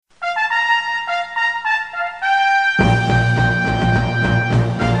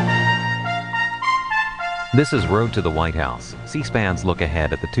This is Road to the White House, C-SPAN's look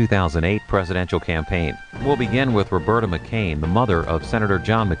ahead at the 2008 presidential campaign. We'll begin with Roberta McCain, the mother of Senator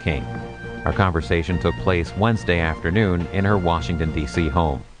John McCain. Our conversation took place Wednesday afternoon in her Washington, D.C.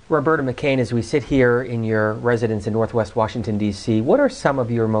 home. Roberta McCain, as we sit here in your residence in Northwest Washington, D.C., what are some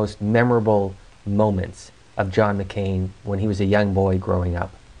of your most memorable moments of John McCain when he was a young boy growing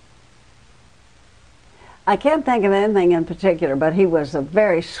up? I can't think of anything in particular, but he was a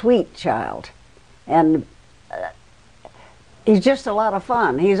very sweet child. And he's just a lot of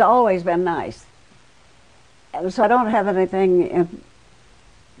fun. He's always been nice. And so I don't have anything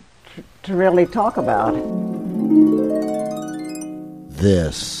to really talk about.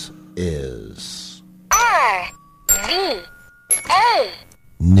 This is RVA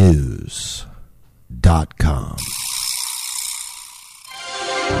News.com.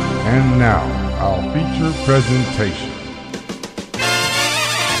 And now, our feature presentation.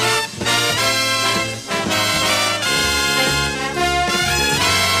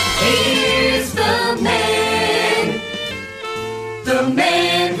 Here's the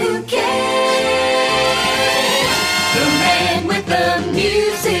man who cares, the man with the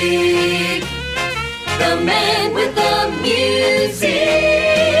music, the man with the music.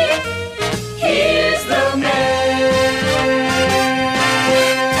 Here's the man.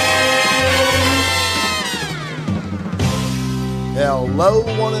 Hello,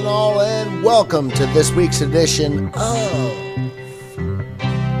 one and all, and welcome to this week's edition of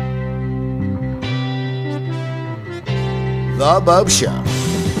The Bub Show.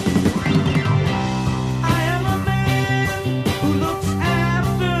 I am a man who looks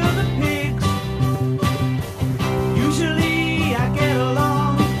after the pigs. Usually I get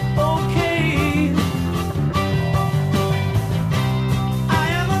along okay. I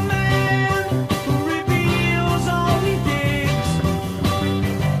am a man who reveals all he digs.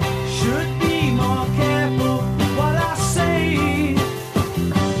 Should be more careful what I say.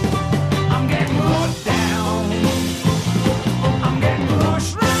 I'm getting put down. I'm getting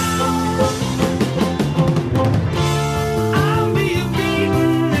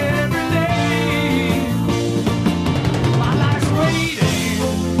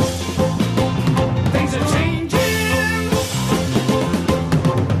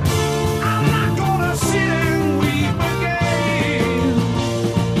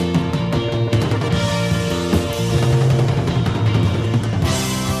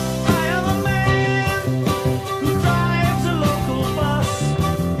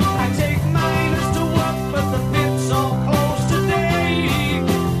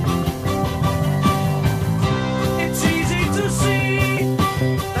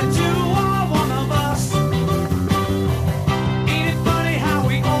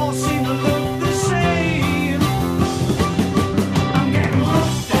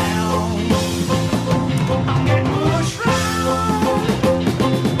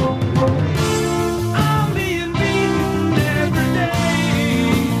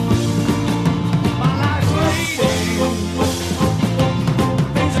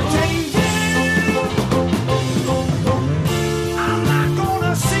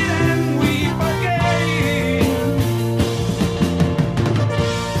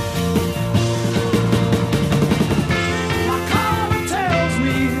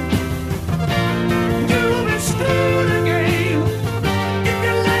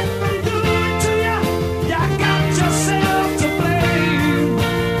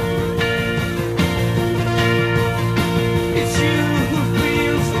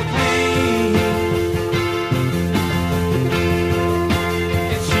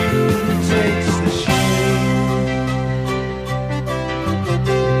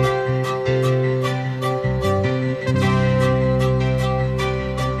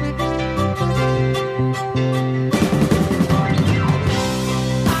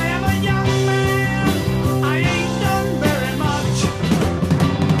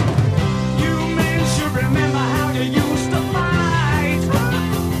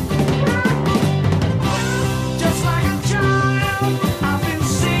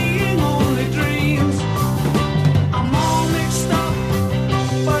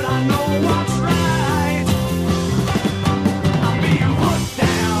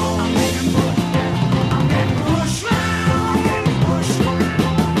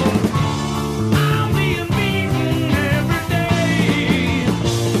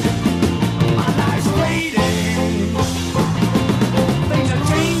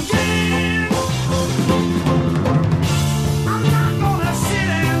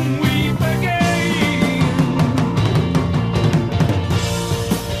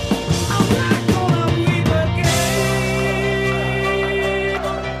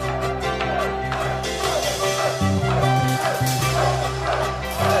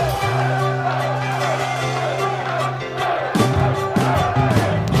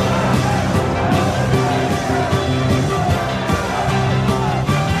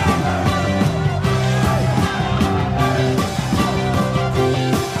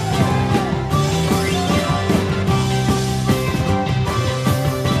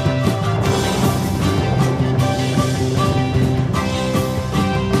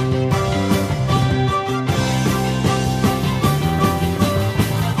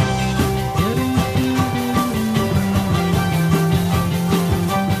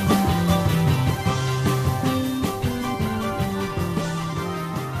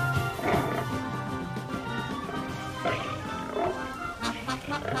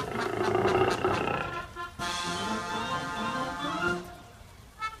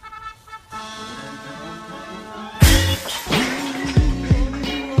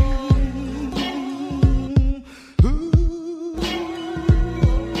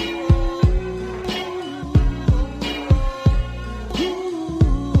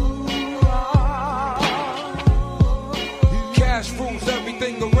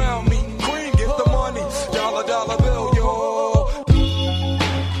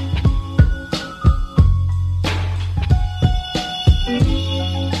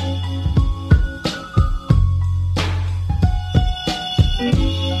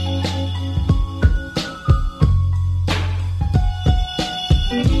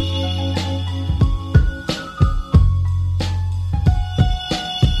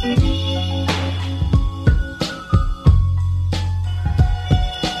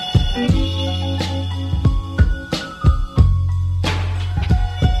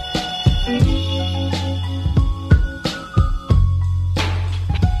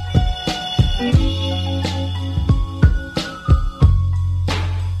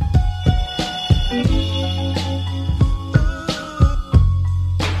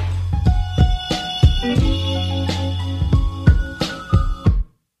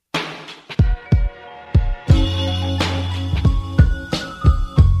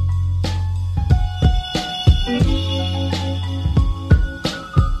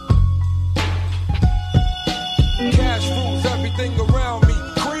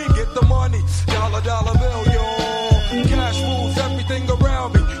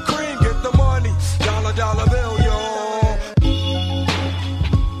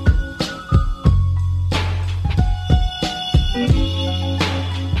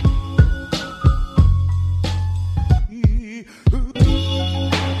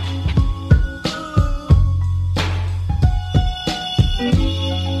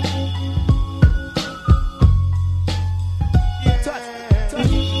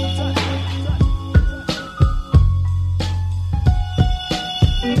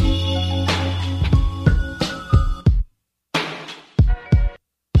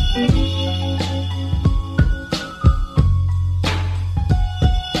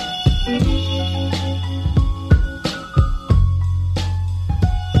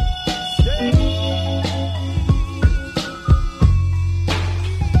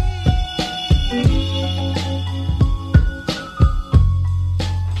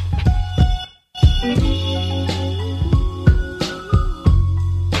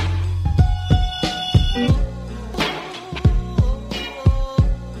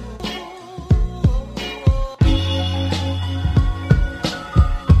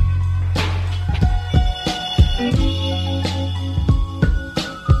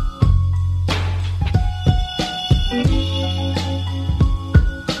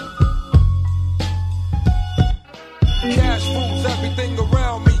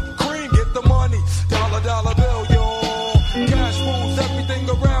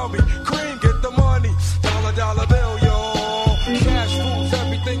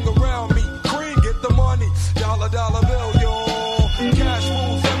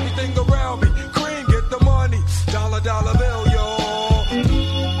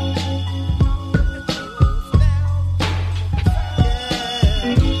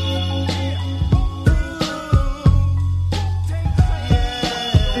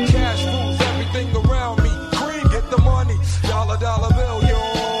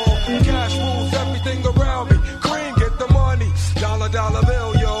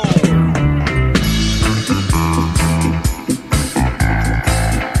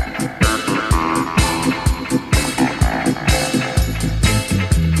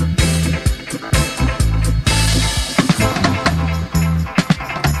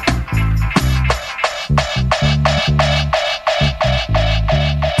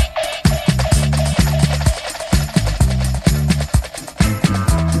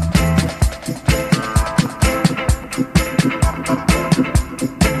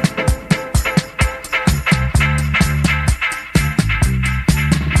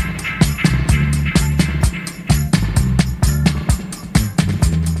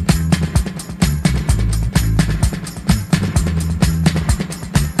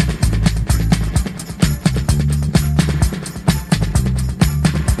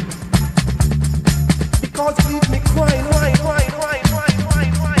cause it leaves me crying, crying, crying, crying, crying,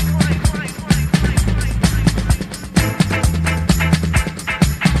 crying, crying, crying, crying,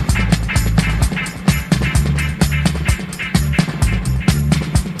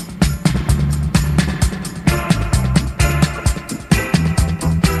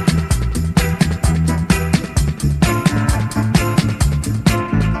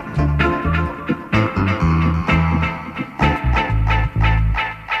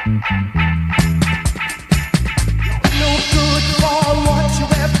 no good for what you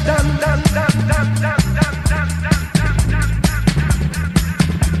have done, done, done, done, done, done, done, done, done,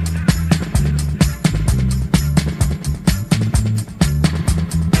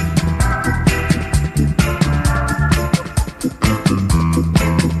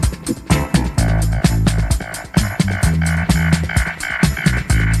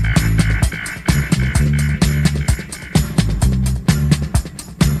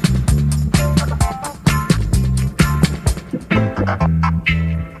 done.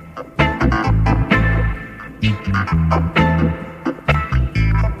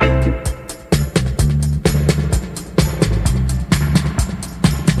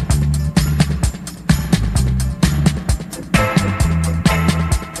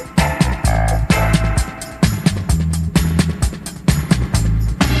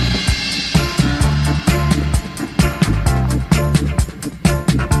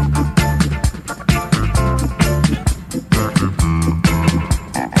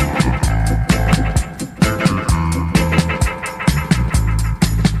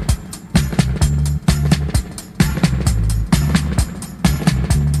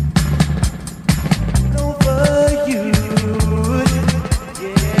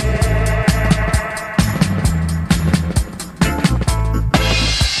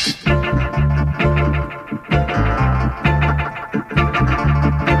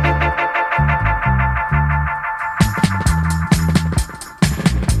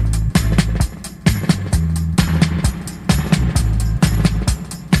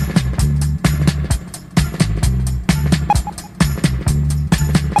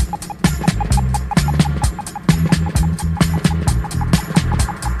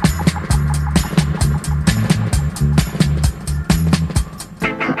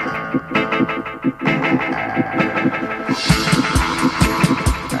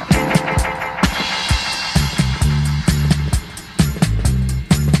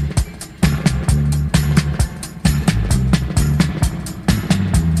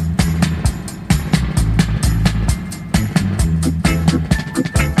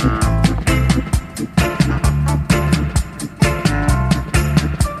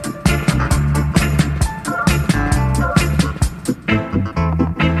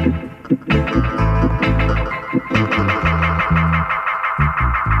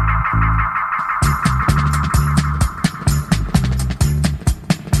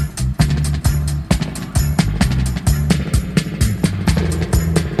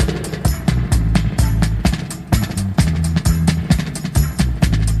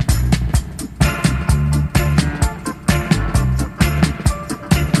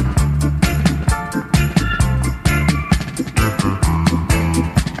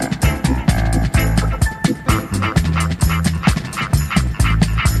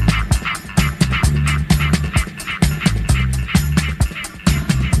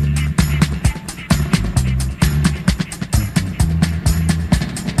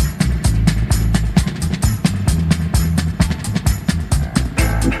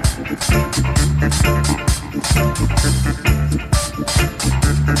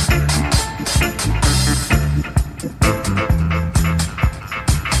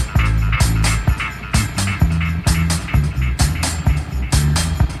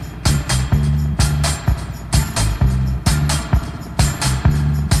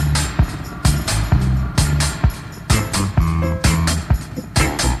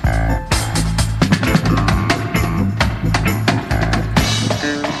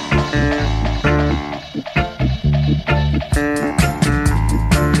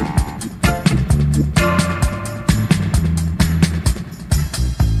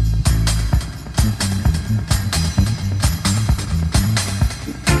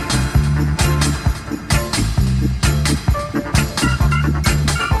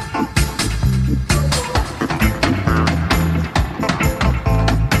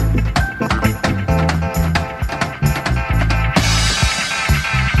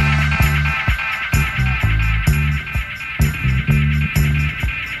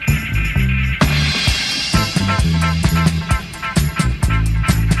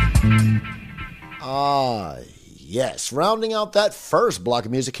 Yes, rounding out that first block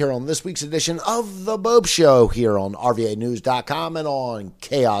of music here on this week's edition of The Bobe Show here on RVAnews.com and on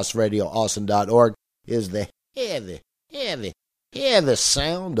ChaosRadioAustin.org is the heavy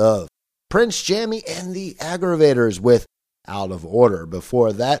sound of Prince Jammy and the Aggravators with Out of Order.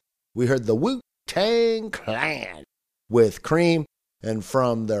 Before that, we heard the Wu-Tang Clan with Cream, and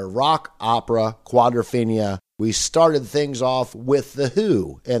from their rock opera Quadrophenia, we started things off with The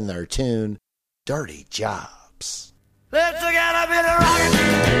Who and their tune Dirty Jobs. Let's get a bit of rockin'.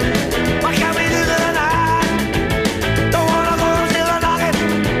 What can we do tonight? Don't wanna go still a knockin'.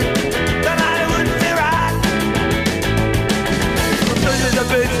 Tonight it wouldn't be right. This is the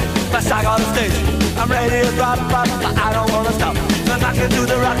bitch, my sack on the stage. I'm ready to drop, but I don't wanna stop. The knockin' to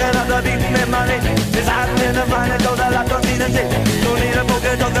the rockin' of the beatin' and money. It's hiding in the mind and those I don't see the shit. Don't need a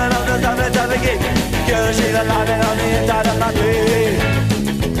poker token of the stuff that's on the gate. Girl, she's alive on the inside of my brain.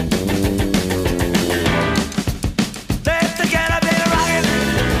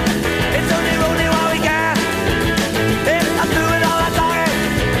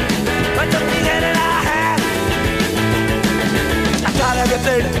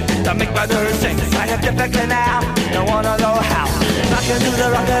 To make my nerves sing scientifically now. Don't wanna know how. Rockin' to the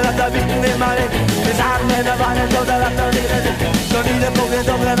rocket of the beating in money. It's hiding in the bonnet, so that I don't need it. Don't need a poker,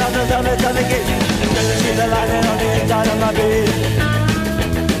 don't let out the summit to the gate. Cause she's the lightning on the inside of my bed.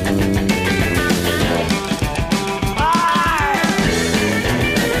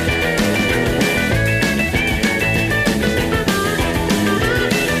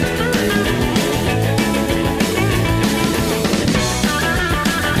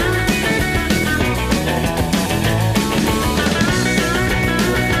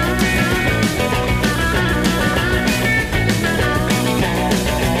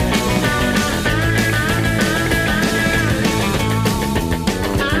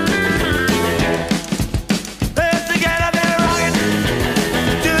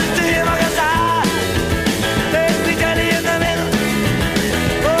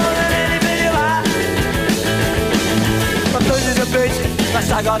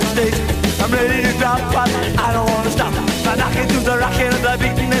 I got a stage, I'm ready to drop, but I don't wanna stop. I'm knocking through the rockin' and the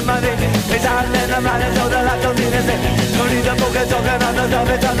beating in my name. It's hard and I'm riding so that I don't need a thing. Don't need a poker token on the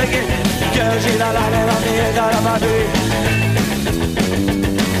summit of the game. Girl, she's a lightning on the inside of my brain.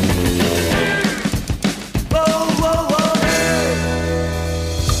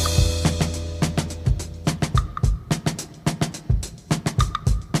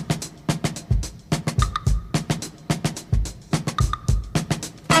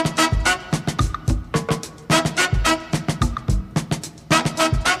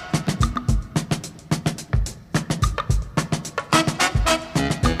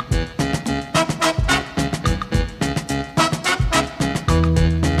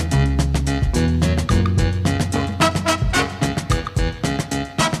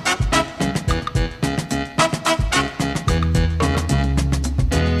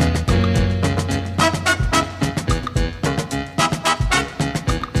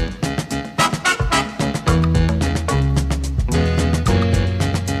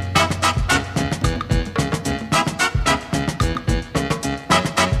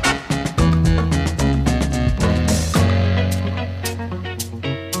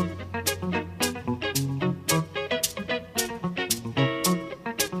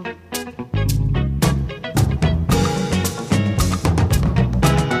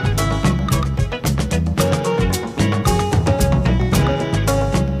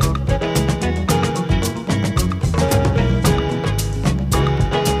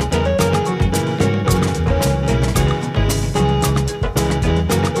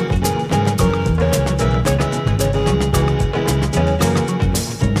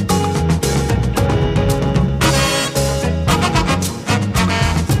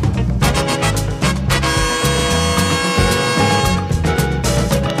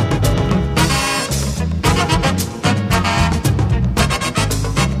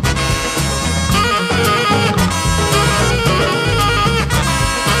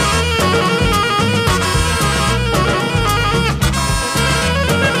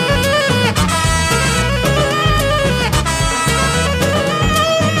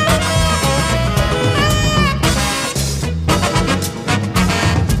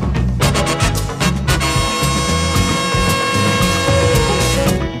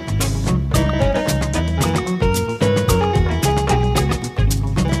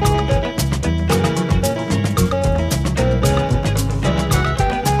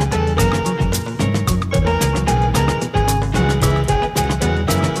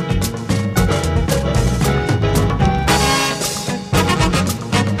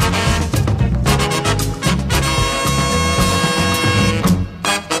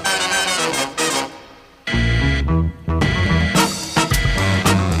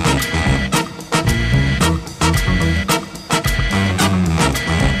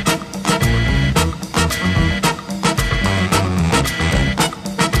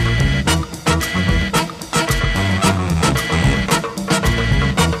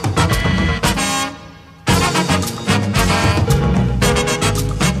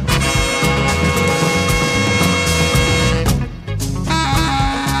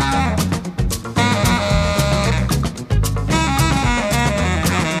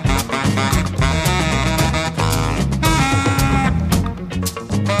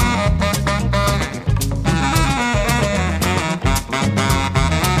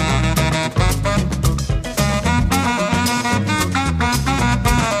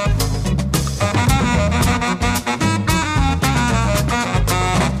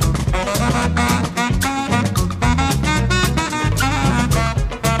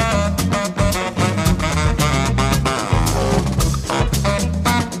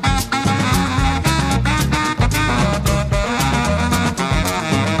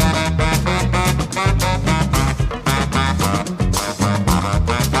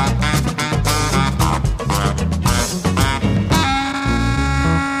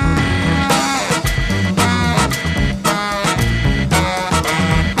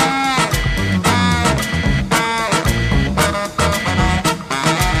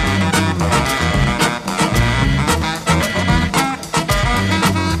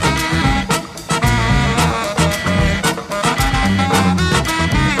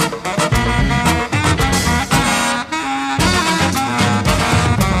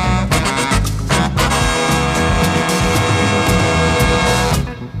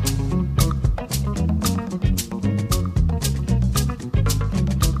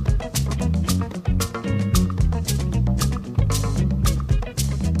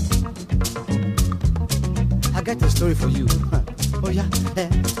 got a story for you. Oh yeah.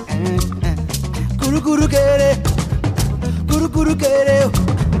 Guru guru gere, guru guru gere,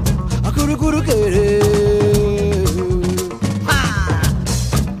 guru guru gere.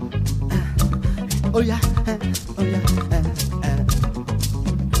 Oh yeah, oh yeah.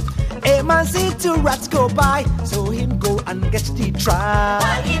 A man see two rats go by, so him go and get the trap.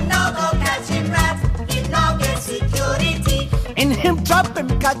 But him no go catch him rat, him no get security. In him trap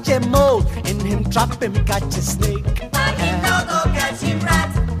him catch a mole, in him trap him catch a snake. But him no go catch him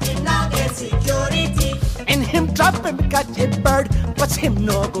rat, him no get security. In him trap him catch a bird, but him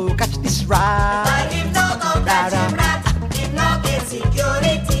no go catch this rat. But him no go catch him rat, him no get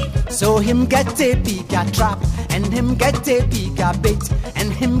security. So him get a bigger trap, and him get a bigger bait,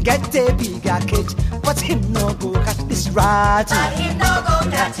 and him get a bigger cage, but him no go catch this rat. But him no go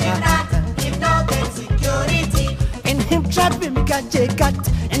catch him rat, him no get security. In him trap him catch a cat,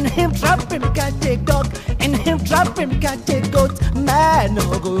 in him trap him catch a dog, in him trap him catch a goat. Man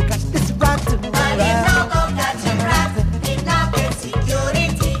no go catch this rat. But him no go catch him rat, him no get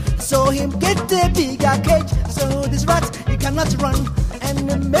security. So him get a bigger cage, so this rat he cannot run. And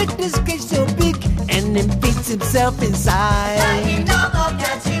him make this cage so big, and him fits himself inside. But him no go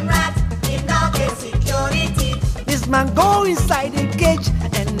catch him rat, him no get security. This man go inside the cage,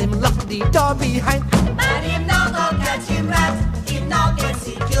 and him lock the door behind. But him no go catch him rat, him no get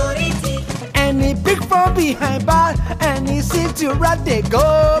security. And he pick from behind bar, and he see two rat they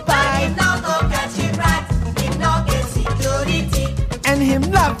go But by. him no go catch him rat, him no get security. And him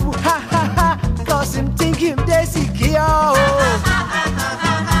laugh, ha ha ha, cause him think him they secure.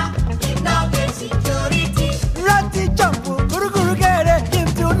 Him no get security. Ratty jump, guru guru get it, him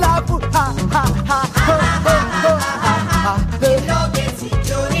to laugh, ha ha ha, ho ho ho, ha ha. Him no get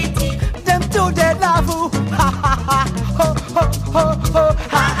security. Them two they laugh, ha ha ha, ho ho ho ho,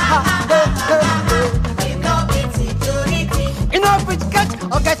 ha ha ho ho ho. Him no get security. You know if it's catch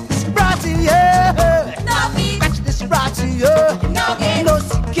or get this ratty, yeah. No fit, Catch this ratty, yeah. no get, No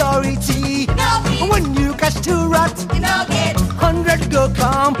security. no fit, When you catch two rats, no get, 100 go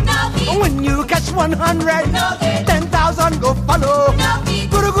come. no fit, When you catch 100, no get, 10,000 go follow. no fit,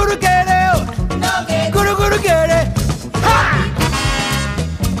 Guru guru get it, no get, guru guru get it. Ha!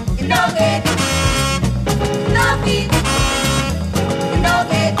 no get, no fit, no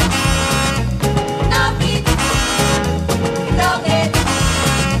get, no fit, no get,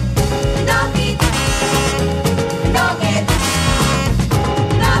 no fit, no get, no fit, no get,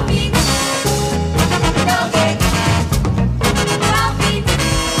 no fit, no get, no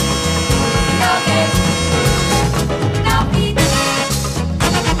fit,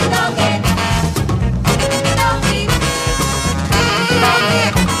 no get,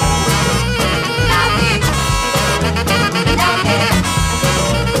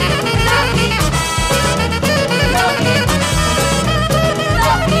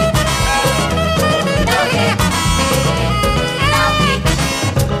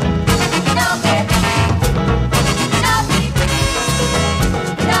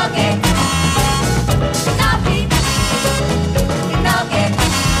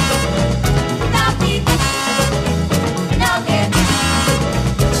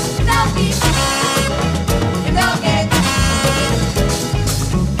 no fit, no get.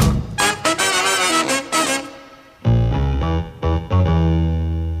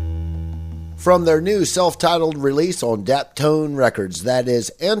 From their new self-titled release on Daptone Records, that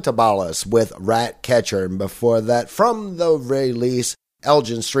is Antibalas with Rat Catcher. And before that, from the release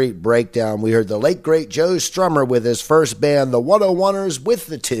Elgin Street Breakdown, we heard the late great Joe Strummer with his first band, the 101ers, with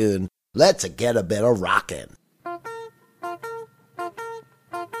the tune Let's Get a Bit of Rockin'.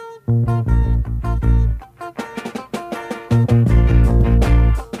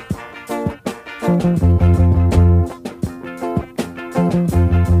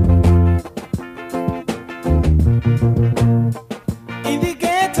 In the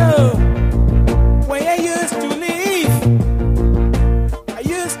ghetto, where I used to live, I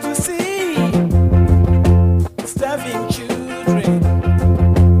used to see starving children.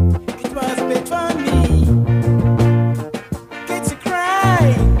 It was bad for me. Kids cry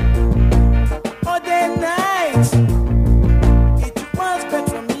all day and night. It was bad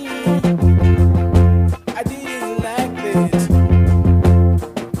for me. I didn't like it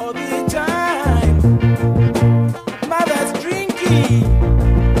all the time. Mothers drinking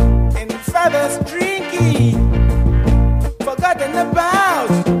and fathers drinking, forgotten about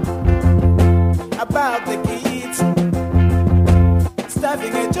the kids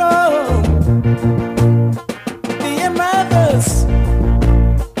starving at home. Dear mothers,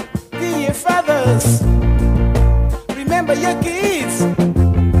 dear fathers, remember your kids.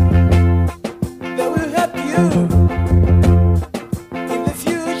 They will help you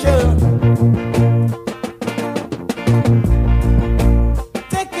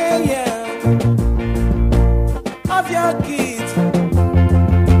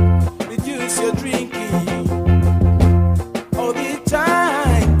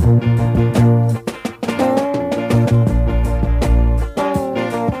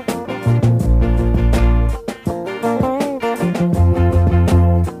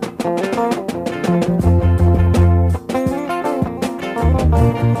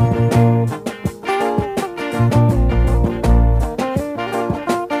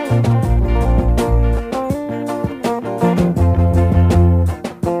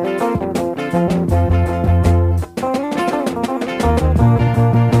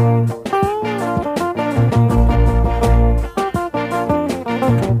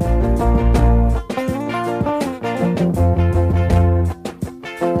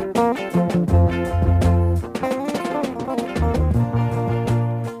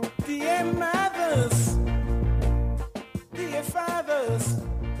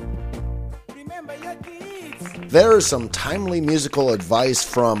There's some timely musical advice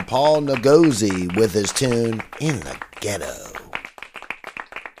from Paul Ngozi with his tune, In the Ghetto.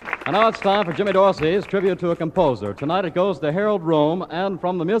 And now it's time for Jimmy Dorsey's tribute to a composer. Tonight it goes to Harold Room, and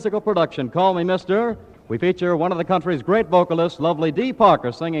from the musical production Call Me Mister, we feature one of the country's great vocalists, lovely Dee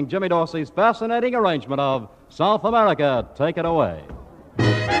Parker, singing Jimmy Dorsey's fascinating arrangement of South America. Take it away.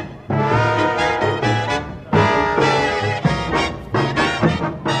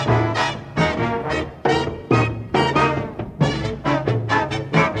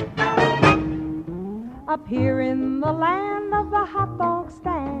 Up here in the land of the hot dog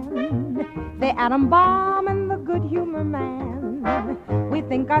stand, the atom bomb and the good humor man, we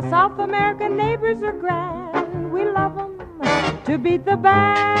think our South American neighbors are grand. We love them to beat the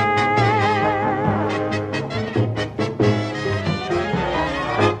band.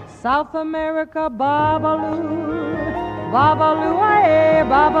 South America, Babalu, Babalu, aye,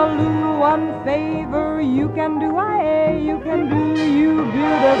 Babalu, one favor you can do, aye, you can do, you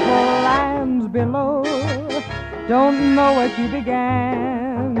beautiful lands below. Don't know what you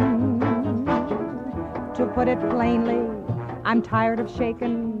began. To put it plainly, I'm tired of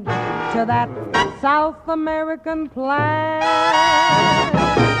shaking to that South American plan.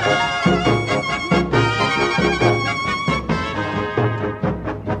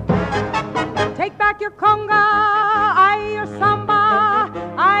 Take back your conga, aye, your samba,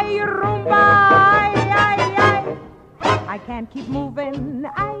 aye, your rumba, aye, aye, aye. I can't keep moving,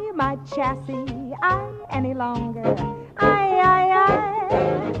 aye, my chassis, aye, any longer, aye, aye,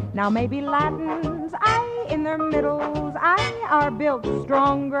 aye. Now maybe Latins, aye, in their middles, aye, are built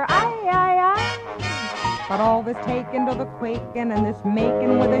stronger, aye, aye, aye. But all this taking to the quaking and this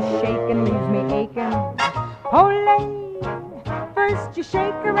making with a shaking leaves me aching. Ole, first you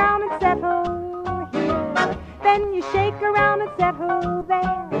shake around and settle here, then you shake around and settle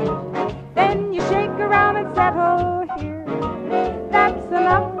there, then you shake around and settle here. That's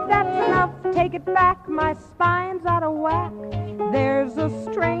enough, take it back, my spine's out of whack. There's a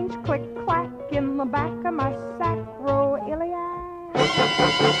strange click-clack in the back of my sacroiliac.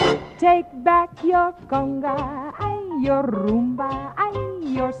 Take back your conga, aye, your rumba, aye,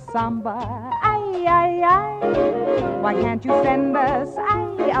 your samba, aye, aye, aye. Why can't you send us,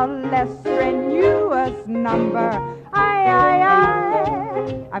 aye, a less strenuous number, aye, aye,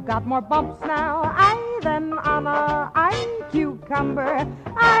 aye. I've got more bumps now, aye, than on a cucumber,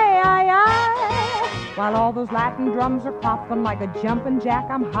 aye, aye, aye. While all those Latin drums are popping like a jumping jack,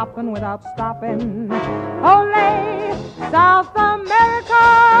 I'm hopping without stopping. Ole, South America,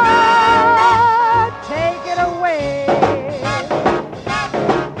 take it away.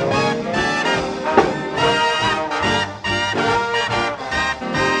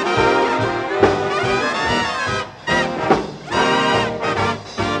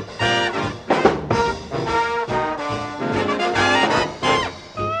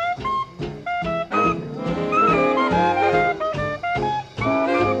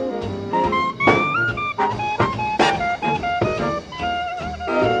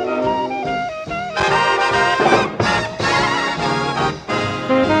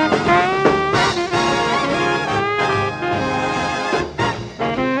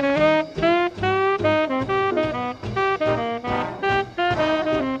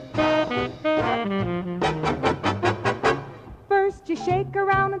 You shake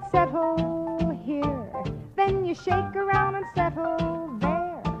around and settle here, then you shake around and settle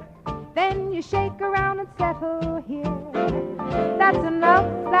there, then you shake around and settle here. That's enough,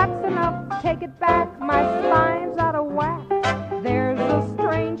 take it back, my spine's out of whack. There's a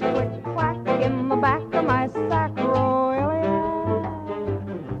strange click-clack in the back of my sacroiliac.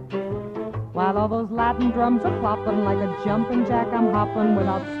 While all those Latin drums are plopping like a jumping jack, I'm hopping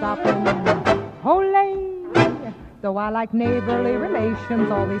without stopping. Ole! Though I like neighborly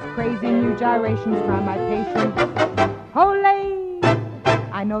relations, all these crazy new gyrations try my patience. Ole!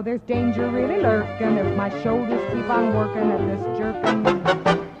 I know there's danger really lurking if my shoulders keep on working at this jerking.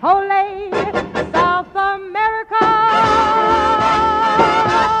 Ole! South America!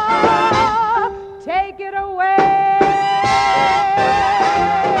 Take it away!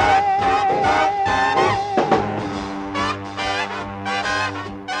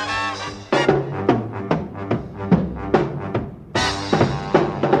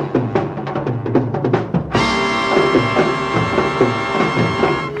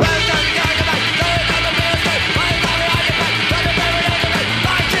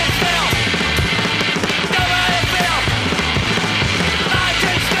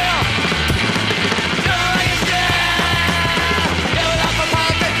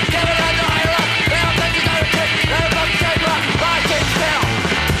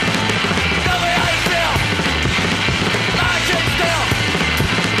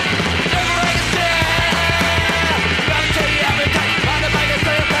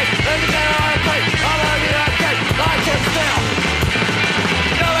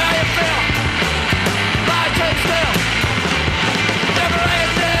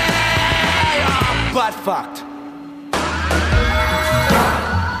 fucked.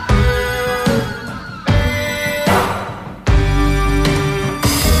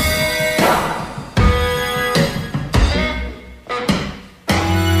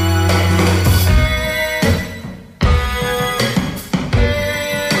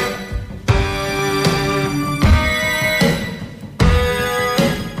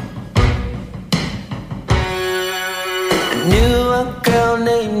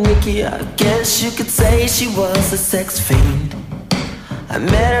 I guess you could say she was a sex fiend. I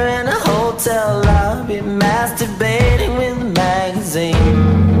met her in a hotel lobby, masturbating with a magazine.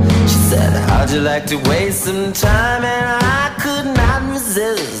 She said, how'd you like to waste some time? And I could not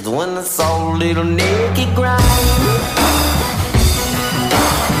resist when I saw a little Nikki grind.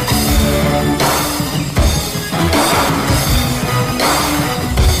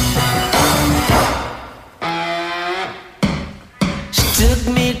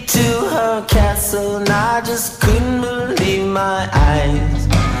 Took me to her castle and I just couldn't believe my eyes.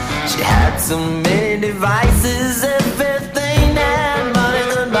 She had so many devices, everything that money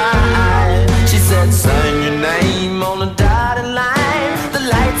could buy. She said, sign your name on a dotted line. The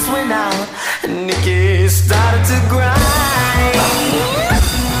lights went out and Nikki started to grind.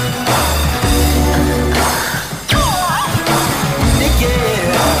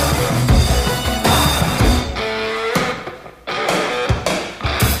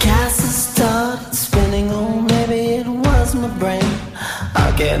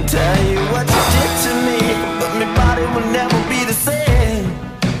 I can't tell you what you did to me, but my body will never be the same.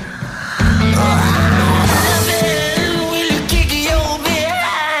 Will you kick your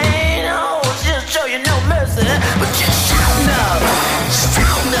behind? Oh, just show you no mercy, but just shout enough,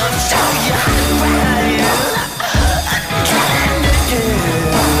 shout enough, show you how to ride. Trying to get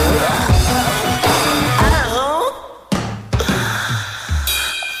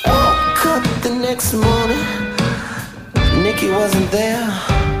woke up the next morning, Nikki wasn't there.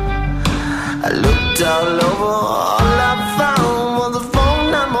 I looked all over, all I found was a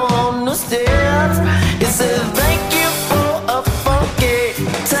phone number on the stairs. It said, thank you for a funky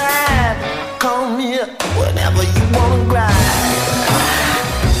time. Call me up whenever you wanna grind.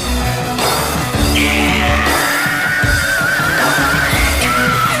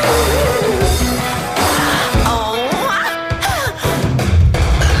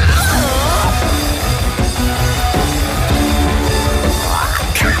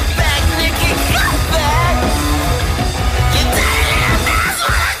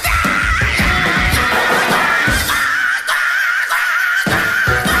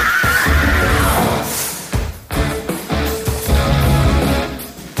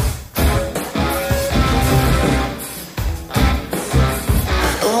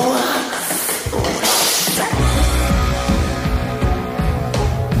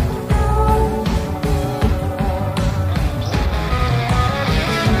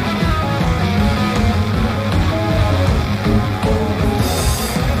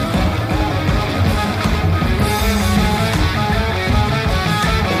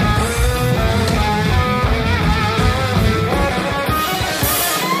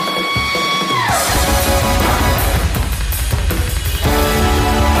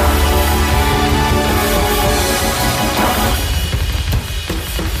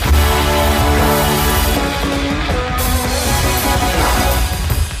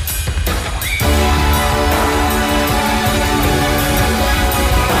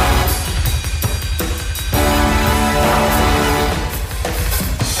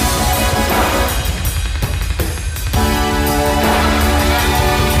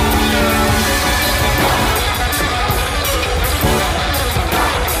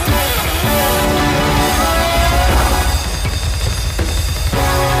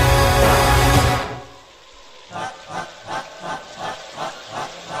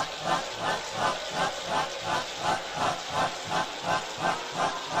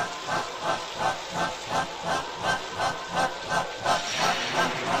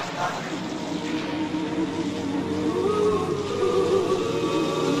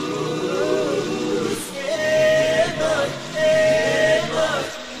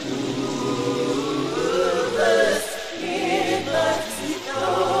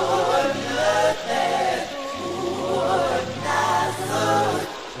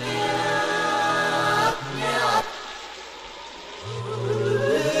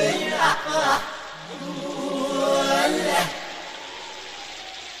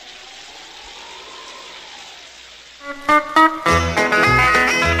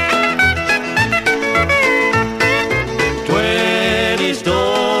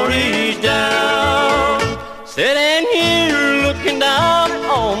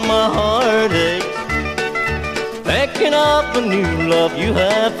 thinking of the new love you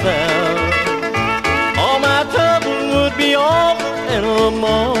have found. All my trouble would be over in a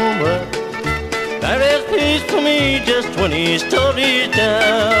moment. There is peace for me just 20 stories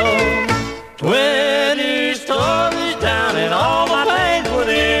down. 20 stories down and all my pains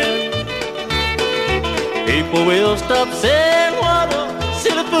within. People will stop saying what a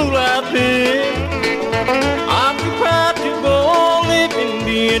silly fool I've been. I'm too proud to go on living,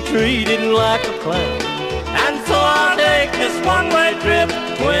 being treated like a clown. And so I'll take this one-way trip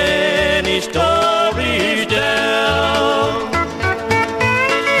 20 stories down.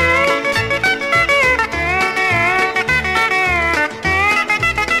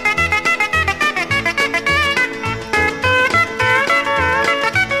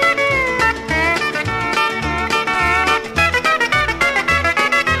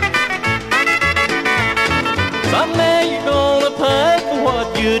 Someday you're gonna pay for what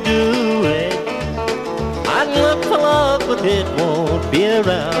you're doing. I'd look for love, but it won't be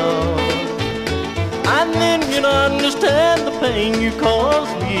around. And then you'll understand the pain you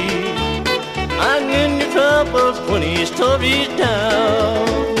caused me. And then your troubles 20 stories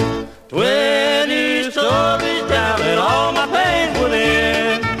down. 20 stories down and all my pain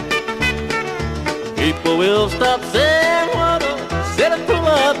within. People will stop saying what a silly fool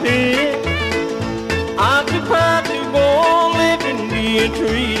I've been. I'm too proud to go on living, being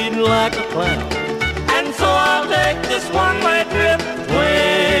treated like a clown. And so I'll take this one-way trip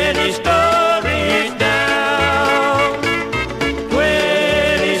 20 stories down.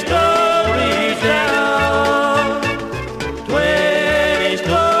 20 stories down. 20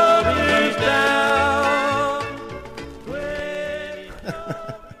 stories down.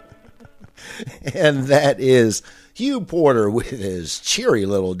 20... And that is Hugh Porter with his cheery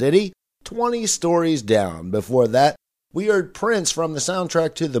little ditty, 20 Stories Down. Before that, we heard Prince from the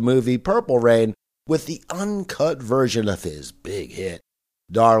soundtrack to the movie Purple Rain with the uncut version of his big hit,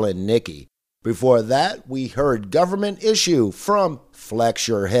 Darlin' Nikki. Before that, we heard Government Issue from Flex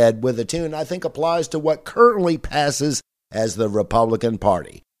Your Head with a tune I think applies to what currently passes as the Republican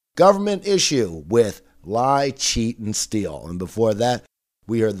Party. Government Issue with Lie, Cheat, and Steal. And before that,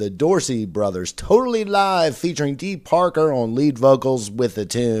 we heard the Dorsey Brothers Totally Live featuring Dee Parker on lead vocals with the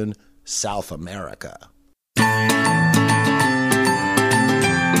tune South America.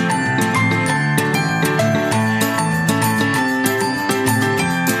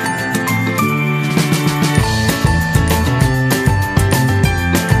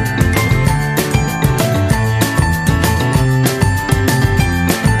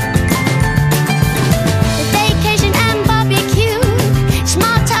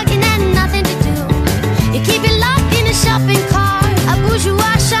 Shopping cart, a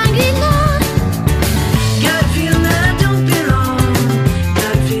bourgeois Shangri-La. Got a feeling that I don't belong.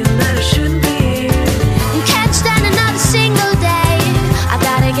 Got a feeling that I shouldn't be here. Can't stand another single day. I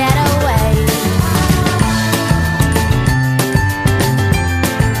gotta get away.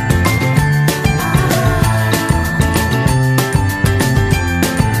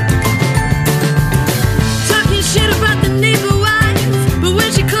 Talking shit about the neighbor wife, but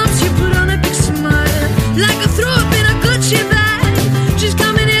when she comes, you put on a big smile, like a throw up in a Gucci bag. She's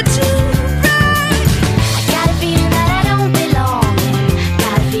coming here to ride. I got a feeling that I don't belong here.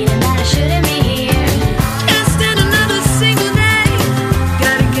 Got a feeling that I shouldn't be here. Can't stand another single day.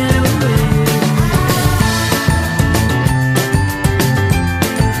 Gotta get away.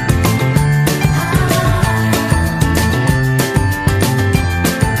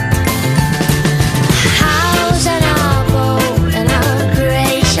 House and a boat and a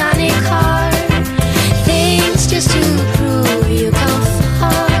gray shiny car. Things just to prove you come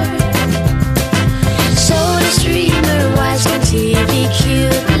far. Soda streamer, widescreen TV,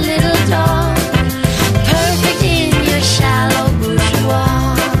 cute little dog. Perfect in your shallow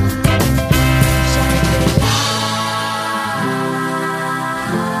bourgeois.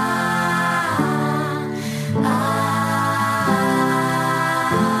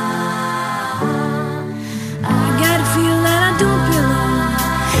 I got a feeling that I don't belong.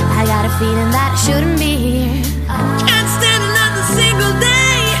 I got a feeling that I shouldn't be here. Can't stand another single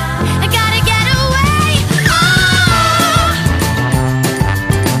day. I gotta get away.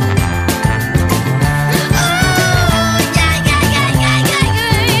 Oh, yeah, yeah, yeah, yeah, yeah,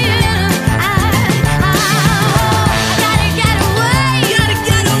 yeah. I gotta get away. Gotta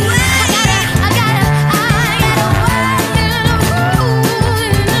get away. I gotta get away.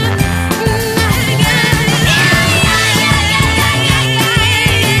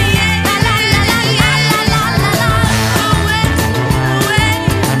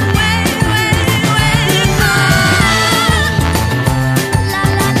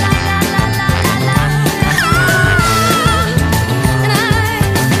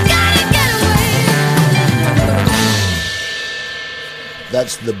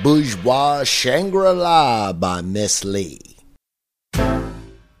 That's the Bourgeois Shangri-La by Miss Lee.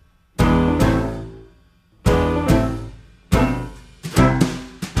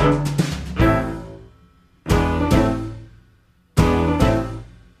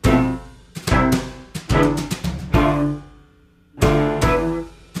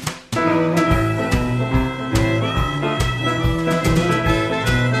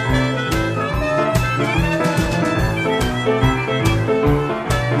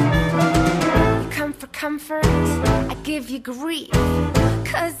 Grief,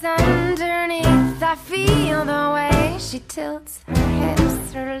 'cause underneath I feel the way she tilts her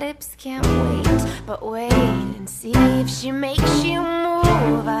hips, her lips can't wait, but wait and see if she makes you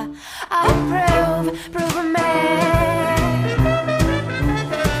move. Approve, prove me,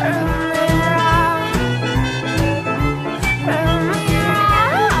 prove me wrong, prove me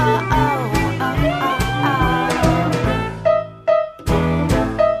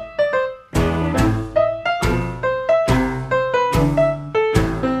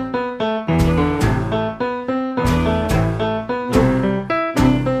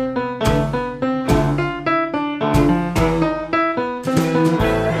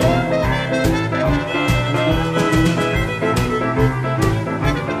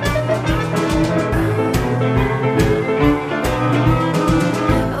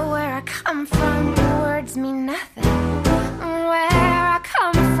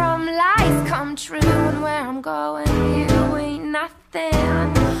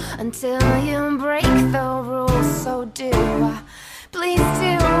until you break the rules. So do, please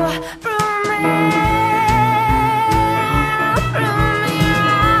do, prove me, prove me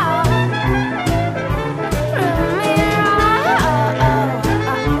wrong, prove me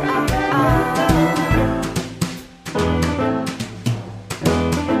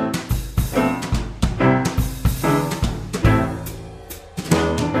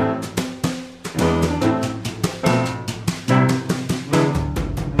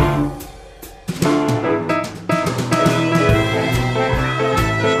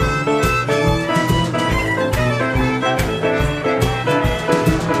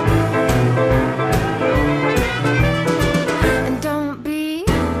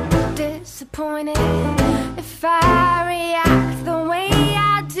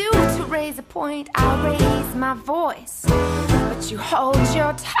voice, but you hold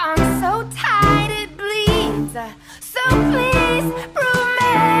your tongue so tight it bleeds. So please prove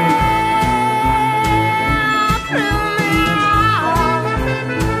me, prove me wrong,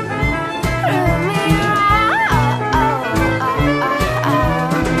 prove me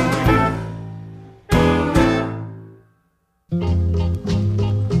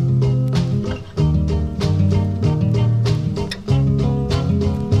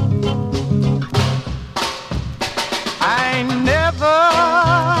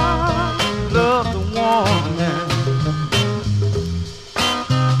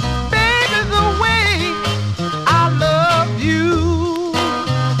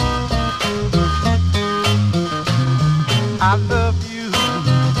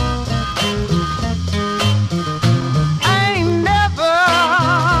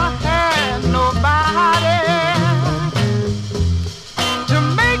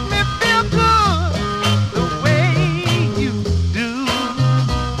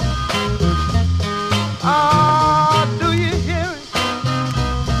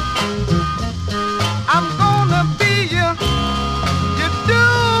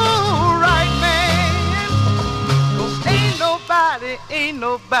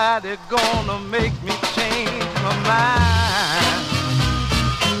Nobody gonna make me change my mind.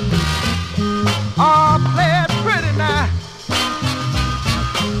 Oh, play it pretty now.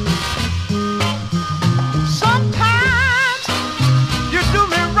 Sometimes you do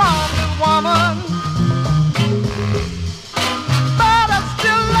me wrong, woman, but I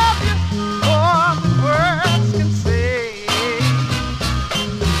still love you more than words can say.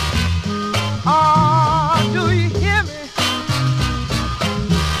 Oh, do you hear me?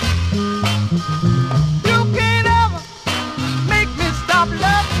 You can't ever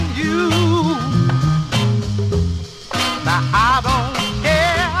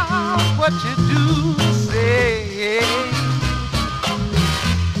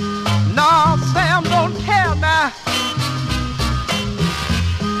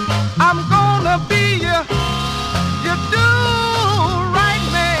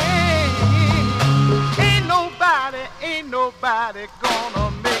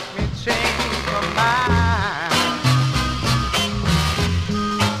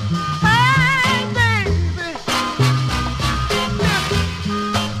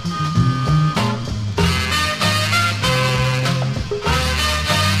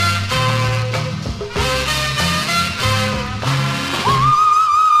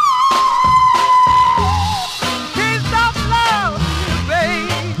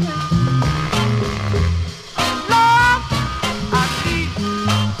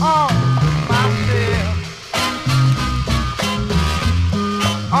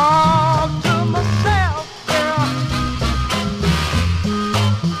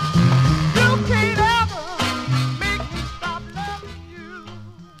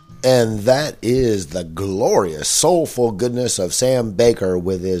And that is the glorious, soulful goodness of Sam Baker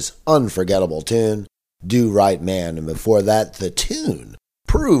with his unforgettable tune, Do Right Man. And before that, the tune,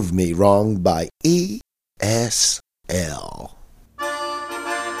 Prove Me Wrong by E.S.L.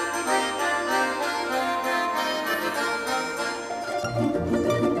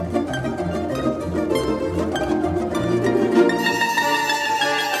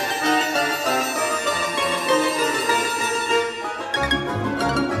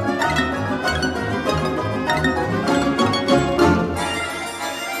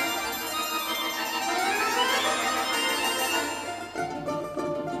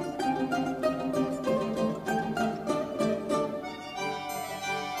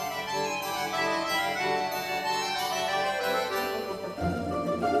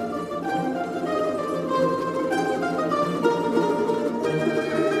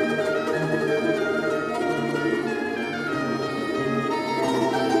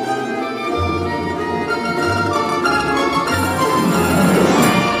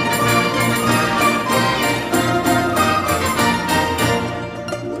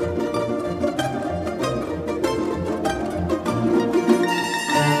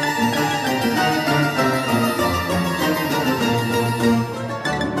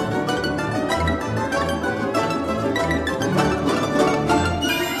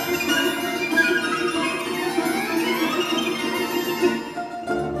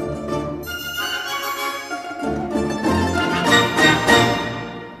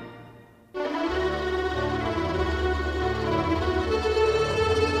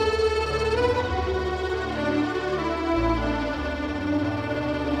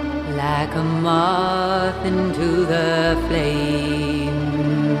 Like a moth into the flame,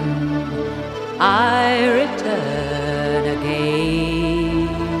 I return again.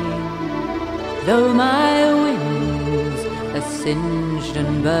 Though my wings are singed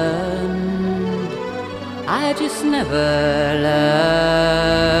and burned, I just never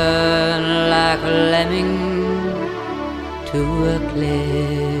learn. Like a lemming to a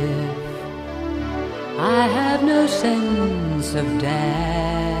cliff, I have no sense of death.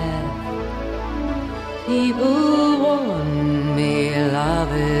 People warn me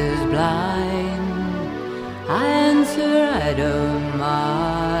love is blind. I answer I don't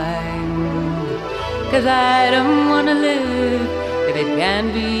mind, 'cause I don't wanna live if it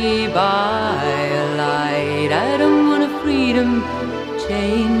can be by a light. I don't want a freedom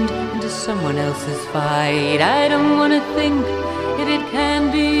chained into someone else's fight. I don't wanna think if it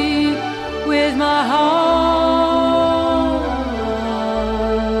can be with my heart.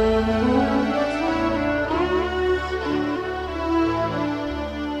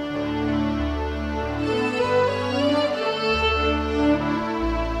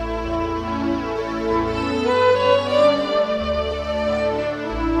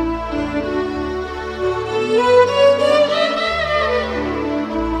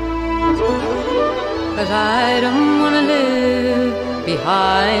 'Cause I don't wanna live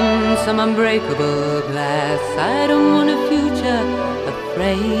behind some unbreakable glass. I don't want a future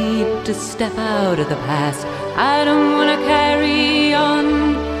afraid to step out of the past. I don't wanna carry on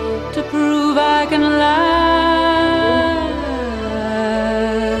to prove I can last.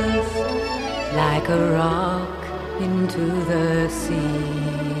 Like a rock into the sea,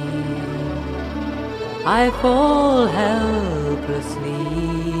 I fall helplessly.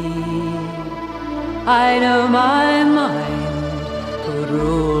 I know my mind could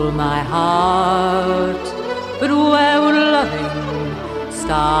rule my heart, but where would loving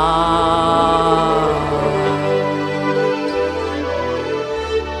start?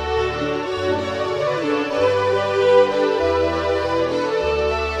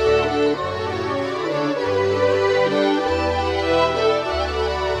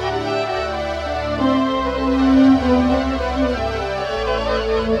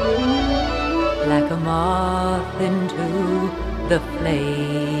 Like a moth into the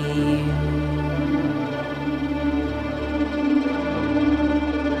flame.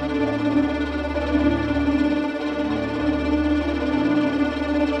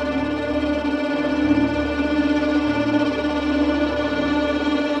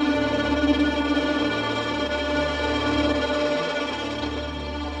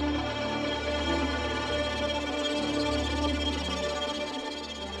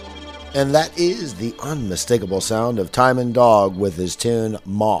 And that is the unmistakable sound of Timon Dog with his tune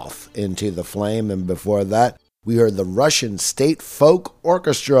Moth into the Flame. And before that, we heard the Russian State Folk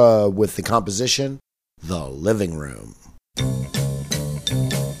Orchestra with the composition The Living Room.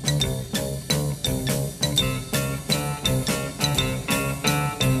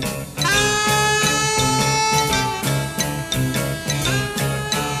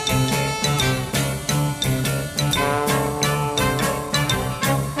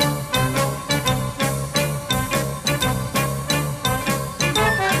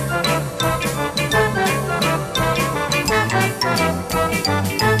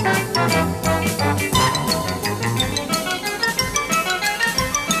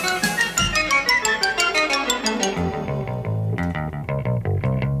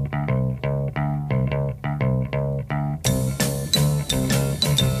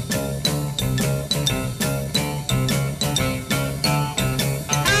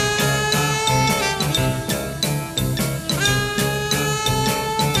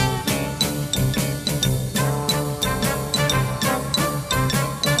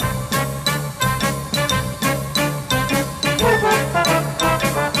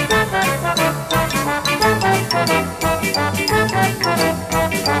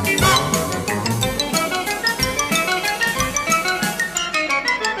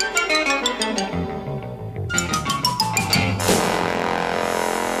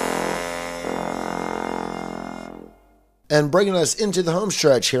 And bringing us into the home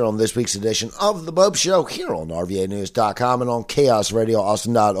stretch here on this week's edition of The Bob Show here on RVAnews.com and on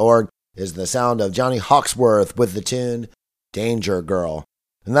ChaosRadioAustin.org is the sound of Johnny Hawksworth with the tune Danger Girl.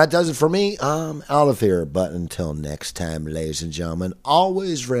 And that does it for me. I'm out of here. But until next time, ladies and gentlemen,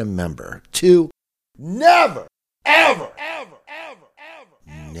 always remember to never, ever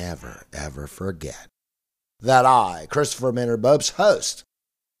forget that I, Christopher Maynard Bopst, host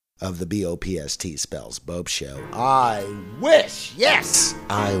of the BOPST Spells Bob Show, I wish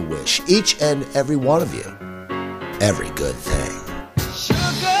each and every one of you every good thing.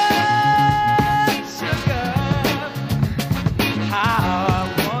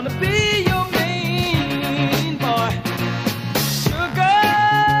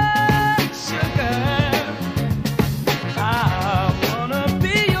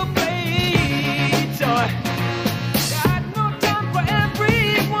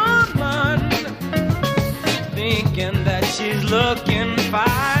 Looking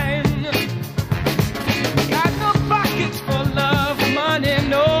fine. Got no pockets full of money.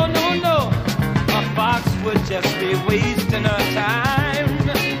 No, no, no. A fox would just be wasting her time.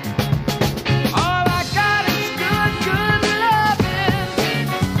 All I got is good loving.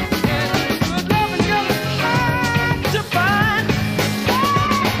 And good loving gonna hard to find.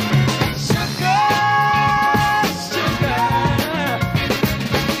 Sugar,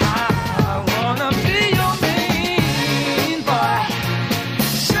 I wanna be your main boy.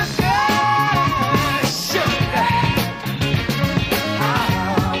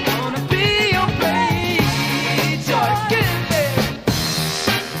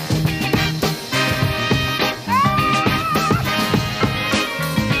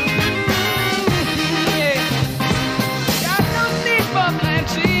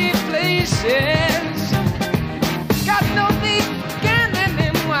 Got no need gambling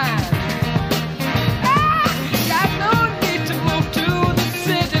in wine. Got no need to move to the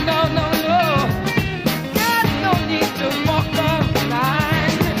city. No, no, no. Got no need to walk the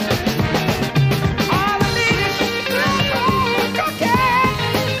line. All I need is good old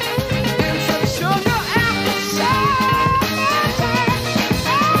cocaine and some sugar apple cider.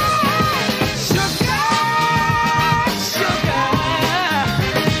 Sugar.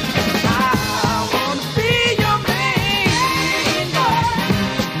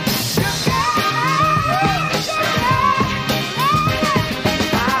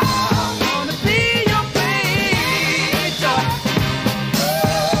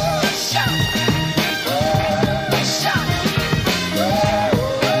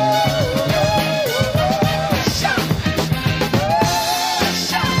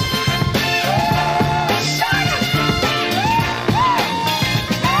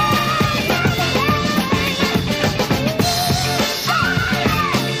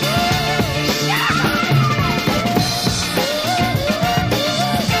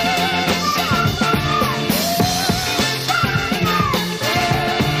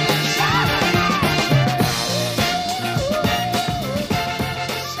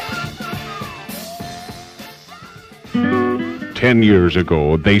 "10 years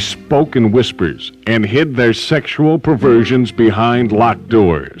ago, they spoke in whispers and hid their sexual perversions behind locked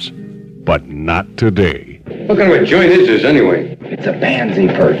doors. But not today. What kind of a joint is this, anyway? It's a pansy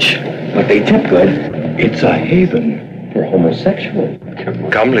perch, but they tip good. It's a haven for homosexuals.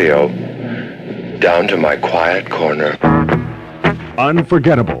 Come, Leo. Down to my quiet corner.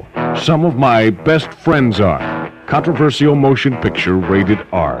 Unforgettable. Some of my best friends are. Controversial motion picture rated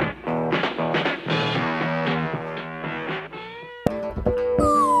R.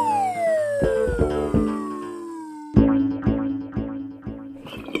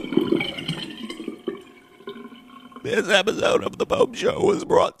 This episode of The Bob Show was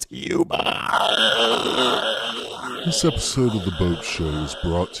brought to you by... This episode of The Bob Show is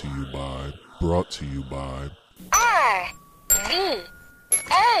brought to you by...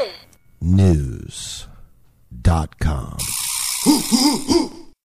 News.com.